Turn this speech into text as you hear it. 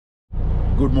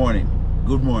Good morning,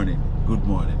 good morning, good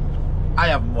morning. I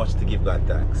have much to give God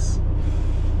thanks.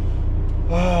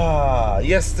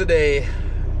 Yesterday,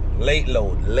 late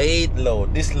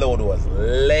load. This load was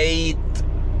late.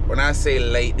 When I say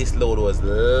late, this load was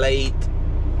late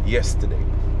yesterday.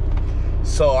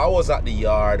 So I was at the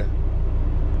yard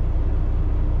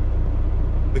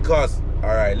because,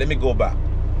 all right, let me go back.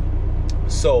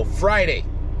 So Friday,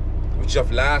 which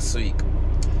of last week,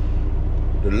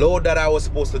 the load that I was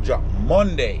supposed to drop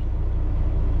Monday,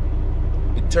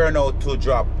 it turned out to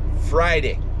drop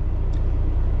Friday.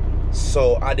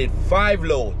 So I did 5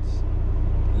 loads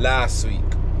last week.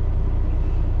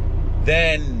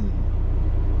 Then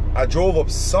I drove up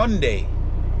Sunday,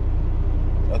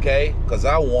 okay, because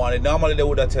I wanted, normally they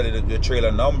would have tell you the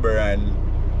trailer number and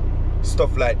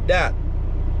stuff like that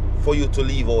for you to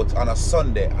leave out on a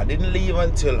Sunday. I didn't leave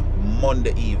until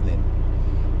Monday evening.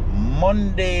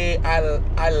 Monday, I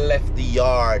left the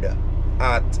yard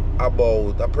at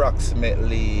about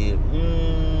approximately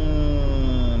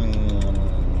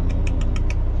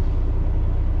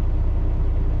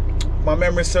my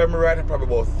memory serves me right, at probably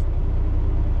about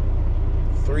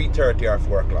 3:30 or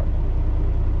 4 o'clock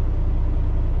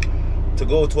to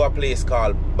go to a place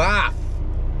called Bath,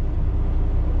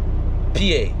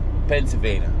 PA,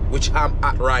 Pennsylvania, which I'm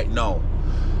at right now.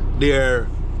 There are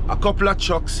a couple of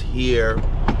trucks here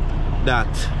that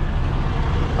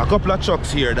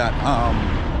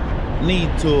need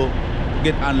to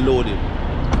get unloaded.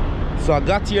 So I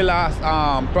got here last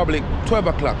probably 12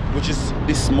 o'clock, which is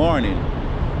this morning.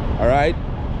 All right,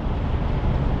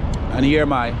 and here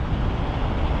I'm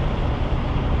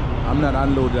not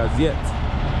unloaded as yet.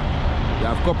 You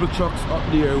have a couple of trucks up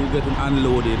there who getting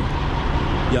unloaded.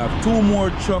 You have 2 more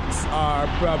trucks, are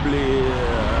probably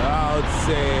I would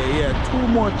say, yeah, 2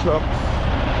 more trucks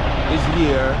is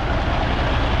here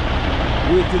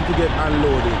waiting to get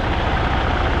unloaded.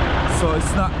 So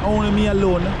it's not only me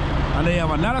alone, and then you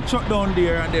have another truck down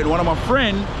there, and then one of my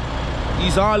friends,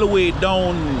 he's all the way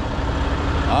down.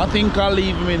 I think I'll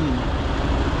leave him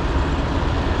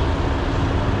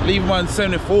on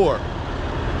 74.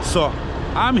 So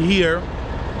I'm here,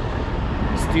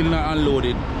 still not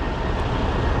unloaded.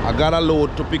 I got a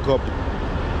load to pick up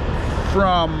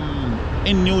from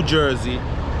in New Jersey,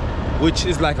 which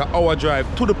is like an hour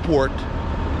drive to the port.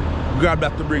 Grab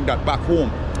that to bring that back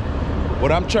home.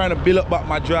 But I'm trying to build up back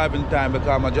my driving time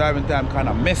because my driving time kind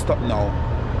of messed up now.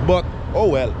 But oh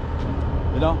well,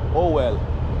 you know, oh well.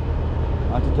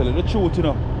 And to tell you the truth, you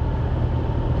know,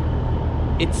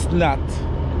 it's not,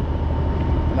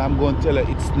 and I'm going to tell you,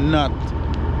 it's not.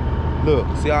 Look,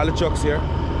 see all the trucks here?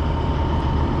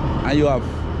 And you have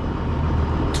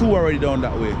 2 already down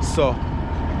that way. So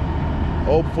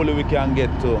hopefully we can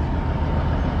get to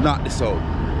knock this out.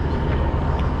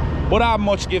 But I have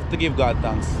much to give God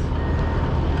thanks.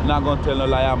 I'm not going to tell no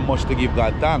lie, I have much to give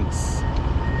God thanks.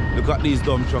 Look at these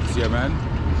dumb trucks here, man.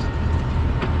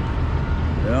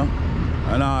 You know?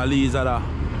 And all these are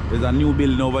there's a new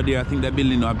building over there. I think they're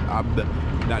building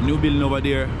that new building over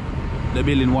there. They're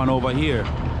building one over here.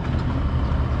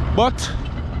 But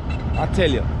I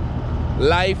tell you,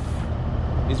 life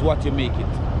is what you make it.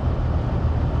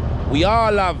 We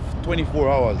all have 24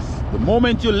 hours. The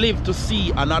moment you live to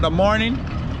see another morning,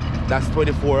 that's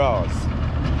 24 hours.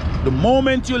 The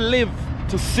moment you live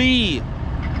to see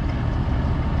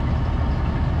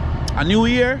a new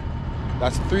year,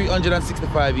 that's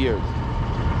 365 years.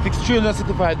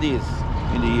 365 days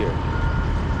in the year.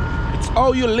 It's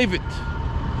how you live it.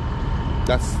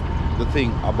 That's the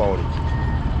thing about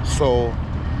it. So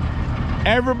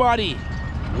everybody,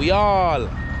 we all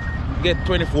get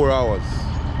 24 hours.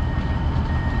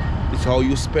 It's how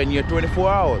you spend your 24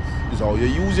 hours. It's how you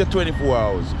use your 24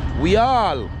 hours. We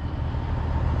all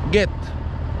get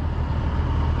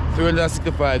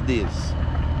 365 days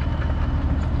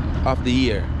of the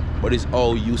year, but it's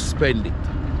how you spend it.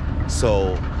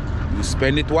 So you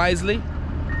spend it wisely.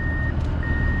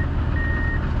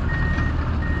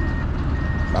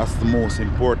 That's the most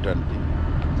important thing.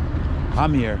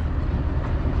 I'm here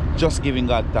just giving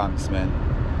God thanks, man.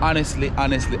 Honestly.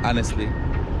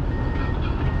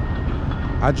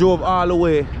 I drove all the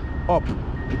way up.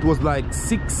 It was like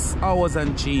 6 hours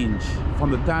and change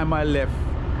from the time I left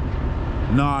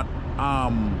North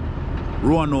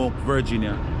Roanoke,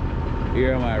 Virginia.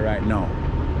 Here am I right now.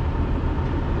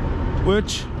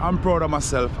 Which I'm proud of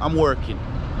myself. I'm working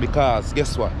because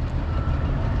guess what?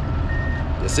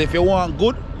 They say if you want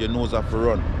good, your nose have to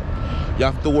run. You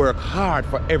have to work hard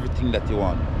for everything that you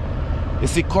want. You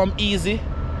see, come easy,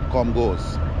 come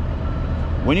goes.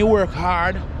 When you work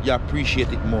hard, you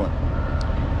appreciate it more.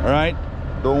 Alright?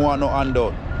 Don't want no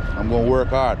handout. I'm going to work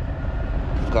hard.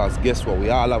 Because guess what? We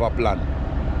all have a plan.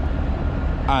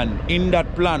 And in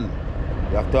that plan,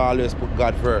 you have to always put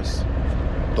God first.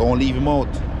 Don't leave him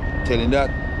out. Telling that.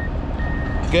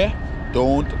 Okay?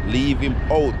 Don't leave him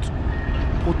out.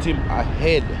 Put him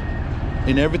ahead.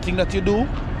 In everything that you do,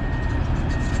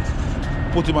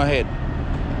 put him ahead.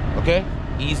 Okay?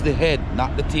 He's the head,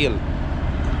 not the tail.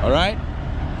 Alright?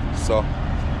 So,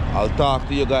 I'll talk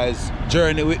to you guys.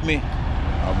 Journey with me.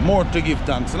 I have more to give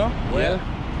thanks, no? Well,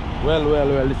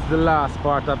 this is the last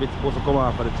part of it supposed to come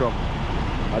off of the truck.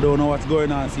 I don't know what's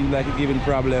going on. Seems like it's giving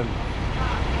problem.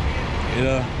 You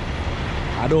know,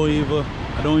 I don't even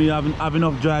have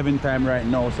enough driving time right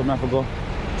now, so I'm gonna have to go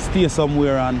stay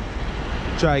somewhere and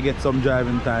try to get some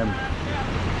driving time.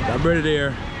 That brother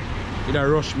there, he done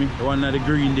rushed me. The one at the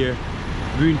green there,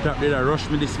 green top there, that rushed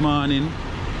me this morning.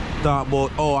 Talk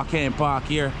about, oh, I can't park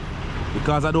here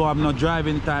because I don't have no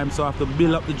driving time, so I have to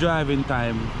build up the driving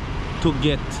time to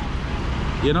get,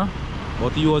 you know.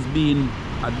 But he was being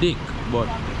a dick, but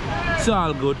it's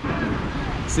all good.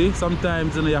 See,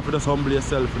 sometimes you know, you have to just humble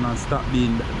yourself, you know, and stop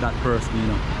being that person, you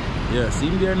know. Yeah, see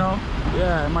him there now?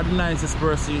 Yeah, I'm the nicest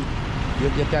person you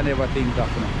can ever think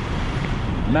of, you know.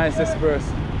 Nicest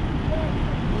person.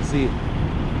 You see?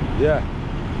 Yeah.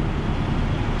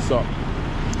 So,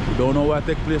 we don't know what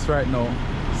take place right now.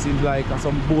 Seems like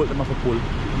some bolt them have to pull.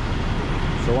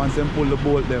 So once them pull the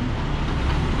bolt them,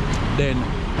 then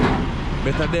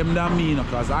better them than me, you know,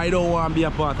 because I don't want to be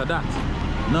a part of that.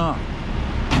 No.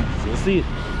 So you see it?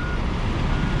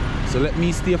 So let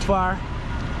me stay far,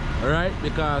 alright?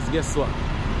 Because guess what?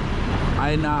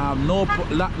 I have no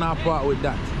lot now part with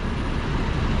that.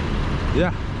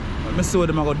 Yeah. Let me see what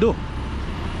I'm gonna do.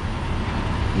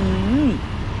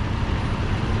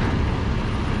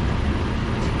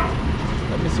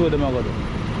 Let me see what they're gonna do.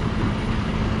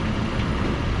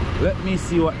 Let me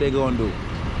see what they're gonna do.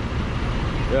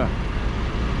 Yeah.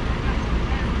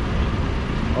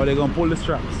 Or they're gonna pull the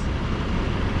straps.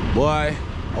 Boy,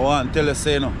 I want to tell you,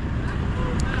 say no.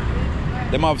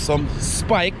 Them have some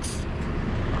spikes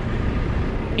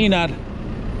in at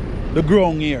the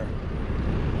ground here.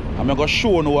 I'm gonna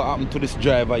show you what happened to this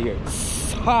driver here.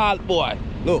 Salt, boy.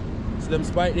 Look, see them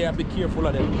spikes there, be careful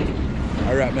of them.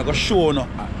 Alright, I'm gonna show you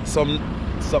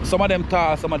some of them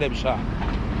tall, some of them short.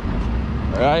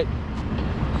 Alright?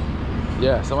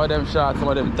 Yeah, some of them short, some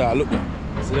of them tall. Look there.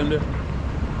 See them there?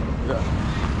 Yeah.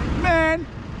 Man!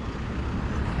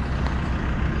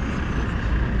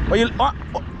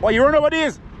 What you run over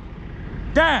this?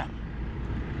 Damn!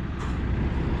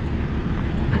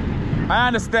 I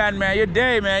understand, man. You're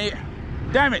dead, man.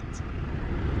 Damn it!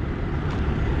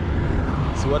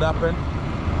 See what happened?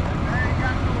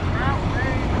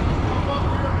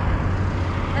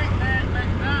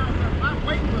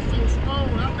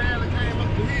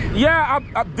 Yeah,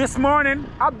 this morning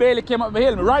I barely came up the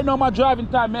hill. Right now my driving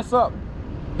time messed up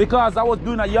because I was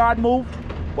doing a yard move.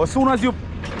 But as soon as you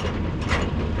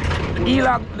the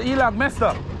e-log messed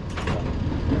up.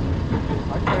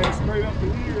 I came straight up the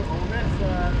hill on that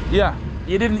side. Yeah,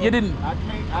 you didn't. I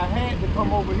had to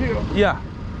come over here. Yeah.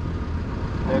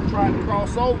 And try to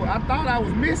cross over. I thought I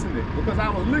was missing it because I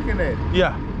was looking at it.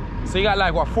 Yeah. So you got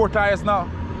like what, 4 tires now?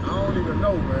 I don't even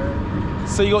know, man.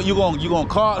 So you gonna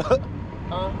call?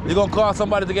 You gonna call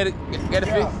somebody to get it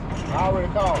fixed? I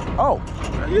already called. Oh,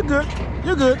 you're good.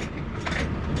 You're good.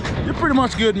 You're pretty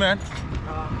much good, man.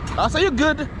 I say you're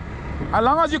good. As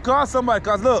long as you call somebody,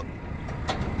 cause look,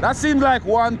 that seems like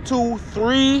 1, 2,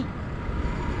 3.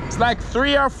 It's like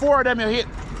 3 or 4 of them you hit.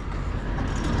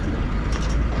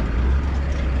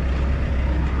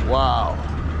 Wow.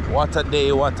 What a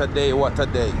day, what a day, what a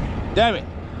day. Damn it.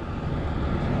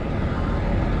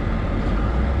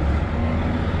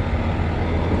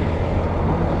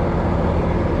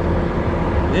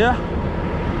 Yeah?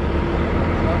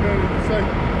 How many did you say?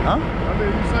 Huh? How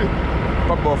many did you say?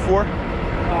 About 4?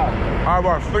 Or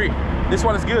about 3. This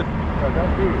one is good. Yeah,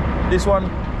 that's good. This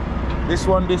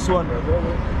one.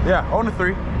 Yeah, only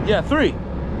 3. Yeah, 3.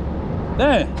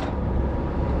 Damn.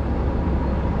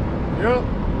 Yep.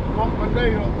 Fuck my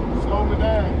day up. Slow me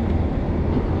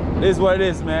down. It is what it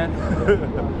is, man.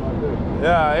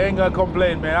 Yeah, I ain't gonna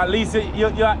complain, man. At least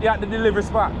you're at the delivery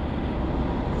spot.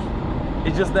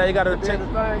 It's just that you gotta check. The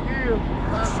thing is,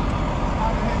 it's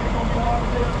gonna be hard to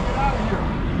get out of here.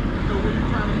 So when you're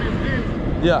trying to miss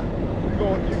this, Yeah.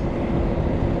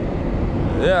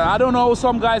 Yeah, I don't know.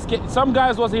 Some guys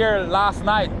was here last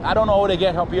night. I don't know how they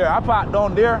get up here. I parked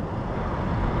down there,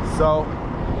 so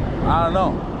I don't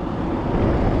know.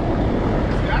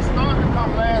 I started to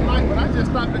come last night, but I just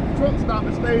stopped at the truck stop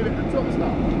and stayed at the truck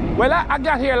stop. Well, I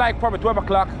got here like probably 12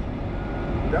 o'clock.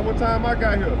 That what time I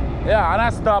got here? Yeah, and I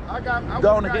stopped I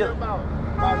down the got hill. About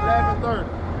About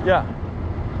 11:30. Yeah.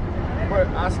 But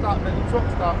I stopped at the truck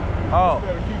stop. Oh.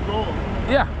 Instead of keep going.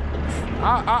 Yeah.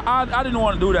 I didn't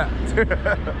want to do that.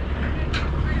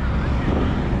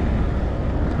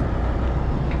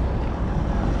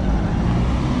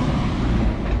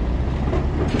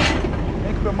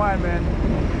 Make up your mind, man.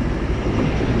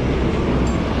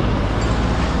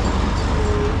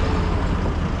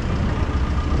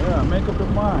 Yeah, make up your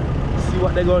mind. See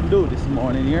what they're gonna do this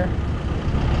morning here.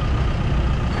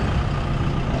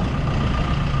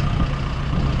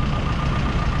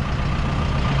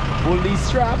 Pull these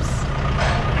straps.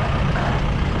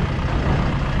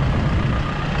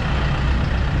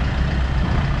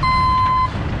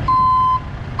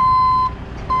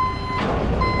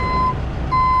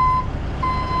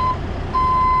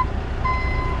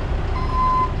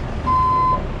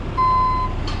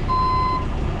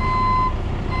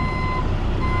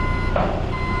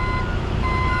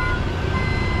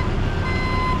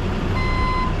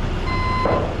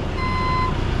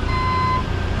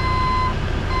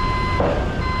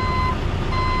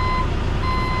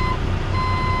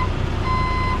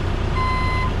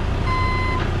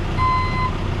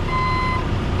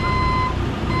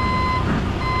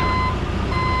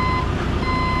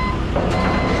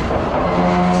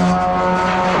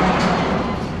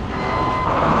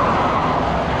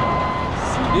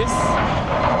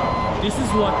 This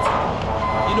is what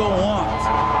you don't want.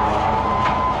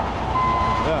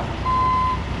 Yeah.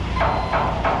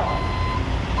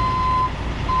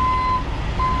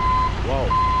 Wow.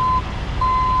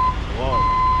 Wow.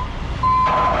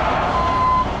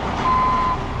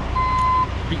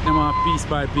 Pick them up piece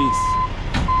by piece.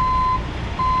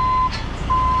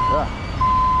 Yeah.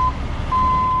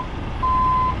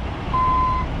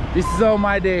 This is how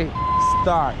my day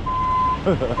starts.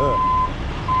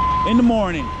 In the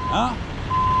morning, huh?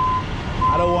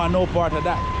 I don't want no part of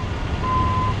that.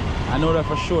 I know that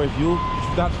for sure. If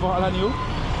that fall on you,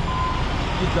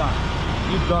 you're done.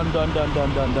 You're done. Let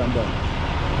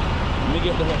me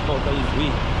get the heck out of his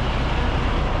way.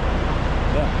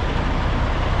 Yeah.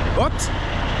 What?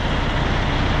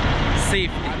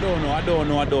 Safety. I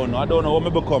don't know what me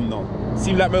become now.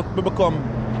 Seems like me become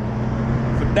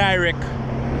for direct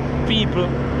people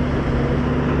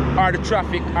or the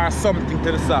traffic or something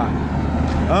to the side.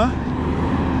 Huh?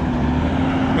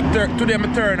 Today I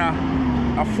turn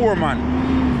a foreman.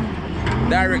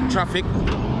 Direct traffic.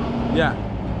 Yeah.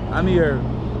 I'm here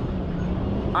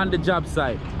on the job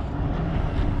site.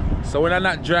 So when I'm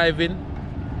not driving,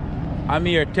 I'm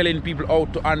here telling people how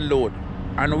to unload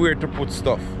and where to put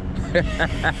stuff.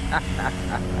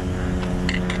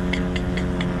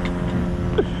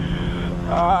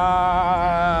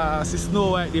 See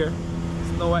Snow right there.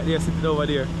 Snow right there sitting over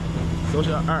there. So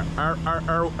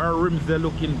our rims, they're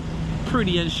looking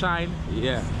pretty and shine.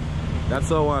 Yeah, that's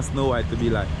how I want Snow White to be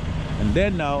like. And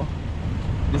then now,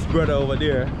 this brother over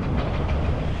there,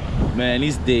 man,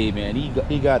 his day, man,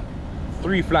 he got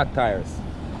 3 flat tires.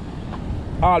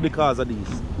 All because of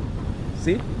these.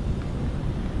 See?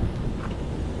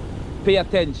 Pay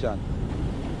attention.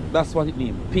 That's what it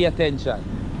means. Pay attention.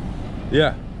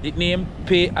 Yeah, it means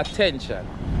pay attention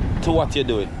to what you're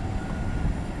doing.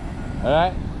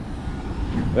 Alright?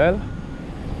 Well,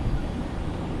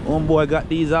 homeboy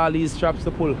got all these straps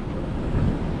to pull.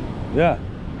 Yeah.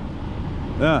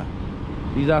 Yeah.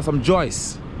 These are some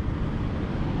joists.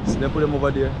 So they put them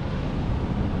over there.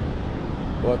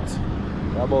 But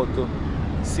I'm about to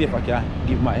see if I can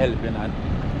give my helping hand.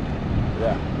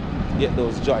 Yeah. Get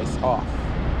those joists off.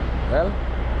 Well,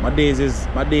 my day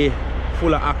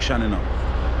full of action, you know.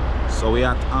 So we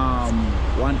at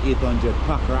 1/800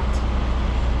 pack rat.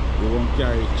 We're gonna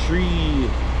carry 3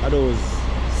 of those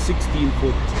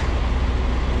 16-foot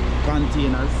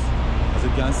containers, as you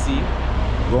can see.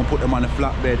 We're gonna put them on the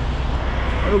flatbed.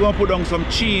 And we're gonna put down some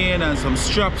chain and some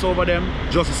straps over them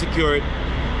just to secure it.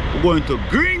 We're going to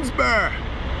Greensboro,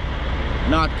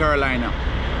 North Carolina.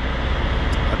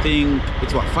 I think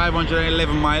it's what,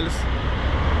 511 miles,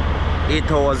 8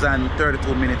 hours and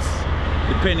 32 minutes,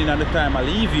 depending on the time I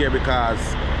leave here,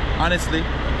 because honestly,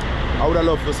 I would have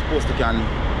loved to supposed to can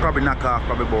probably knock off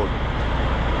probably about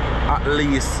at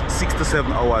least 6 to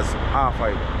 7 hours half of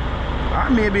it. Or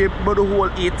maybe about the whole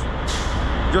 8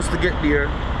 just to get there,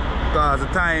 because the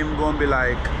time gonna be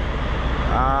like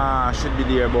I should be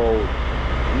there about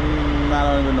I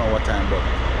don't even know what time, but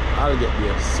I'll get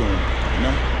there soon, you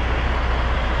know.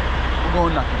 We're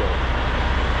gonna knock it out.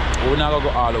 We're not gonna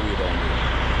go all the way down there.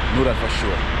 Know that for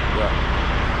sure. Yeah.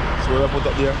 So what I put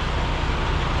up there?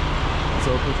 That's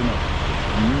how we're putting up.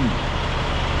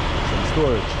 Some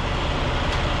storage.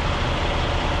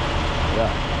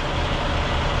 Yeah.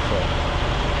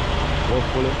 So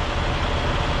Hopefully,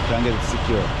 can get it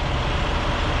secure.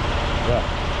 Yeah.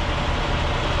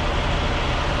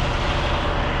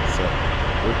 So,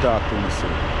 we'll talk to him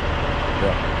soon.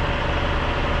 Yeah.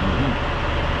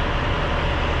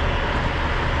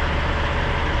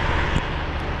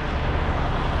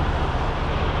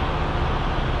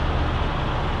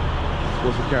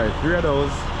 Supposed to carry 3 of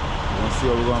those. We'll see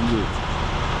how we're going to do it.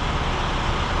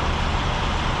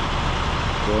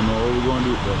 Don't know how we're going to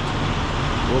do it, but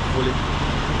hopefully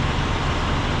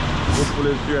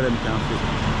 3 of them can fit.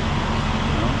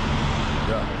 You know?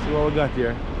 Yeah. See what we got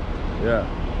here? Yeah.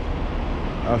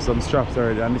 I have some straps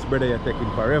already, and this brother here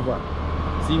taking forever.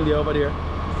 See him there over there?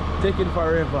 Taking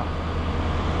forever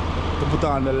to put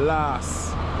on the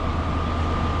last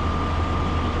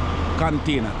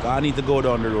container. I need to go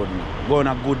down the road now. Going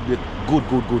a good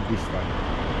distance.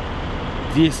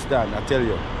 Distance, I tell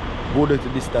you. Good to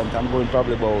distance. I'm going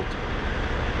probably about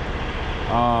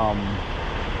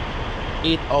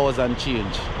 8 hours and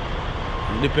change.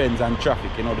 It depends on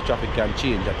traffic. You know, the traffic can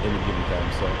change at any given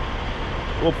time. So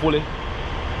hopefully,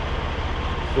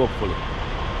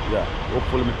 yeah,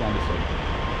 hopefully we can do something.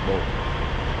 But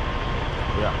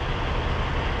yeah.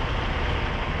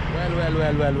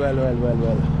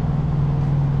 Well.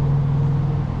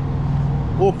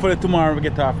 Hopefully tomorrow we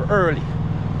get off early.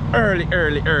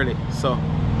 So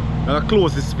I'm gonna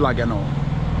close this vlog now.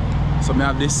 So I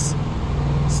have this,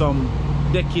 some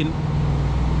decking.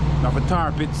 I have to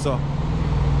tarp it, so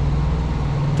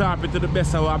tarp it to the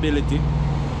best of our ability.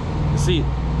 You see it?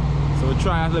 So we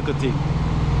try a little thing.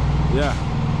 Yeah.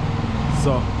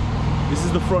 So this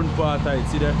is the front part, I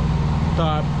see there.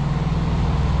 Tarp.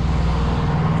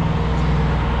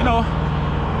 You know,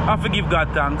 I have to give God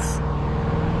thanks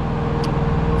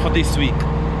for this week.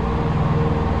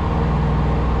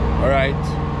 Alright.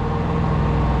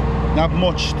 Not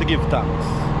much to give thanks.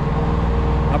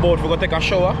 About to go take a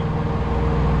shower.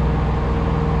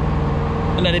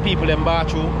 And then the people in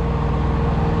bathroom.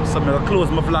 So I'm gonna close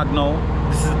my vlog now.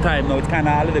 This is the time now. It's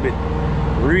kinda a little bit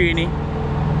rainy.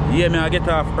 Yeah, me I get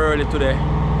off early today.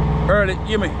 Early,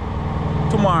 hear me.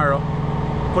 Tomorrow,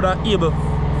 could I able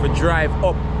to drive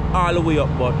up all the way up,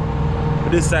 but I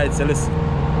decided to listen.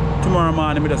 Tomorrow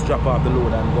morning, I just drop off the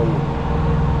load and go home.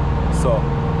 So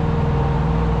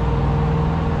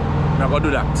I'm gonna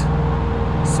do that.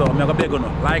 So I'm gonna beg you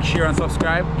now. Like, share, and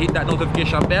subscribe. Hit that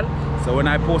notification bell. So when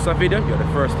I post a video, you're the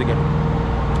first to get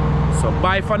it. So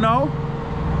bye for now.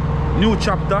 New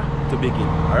chapter to begin.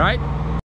 Alright?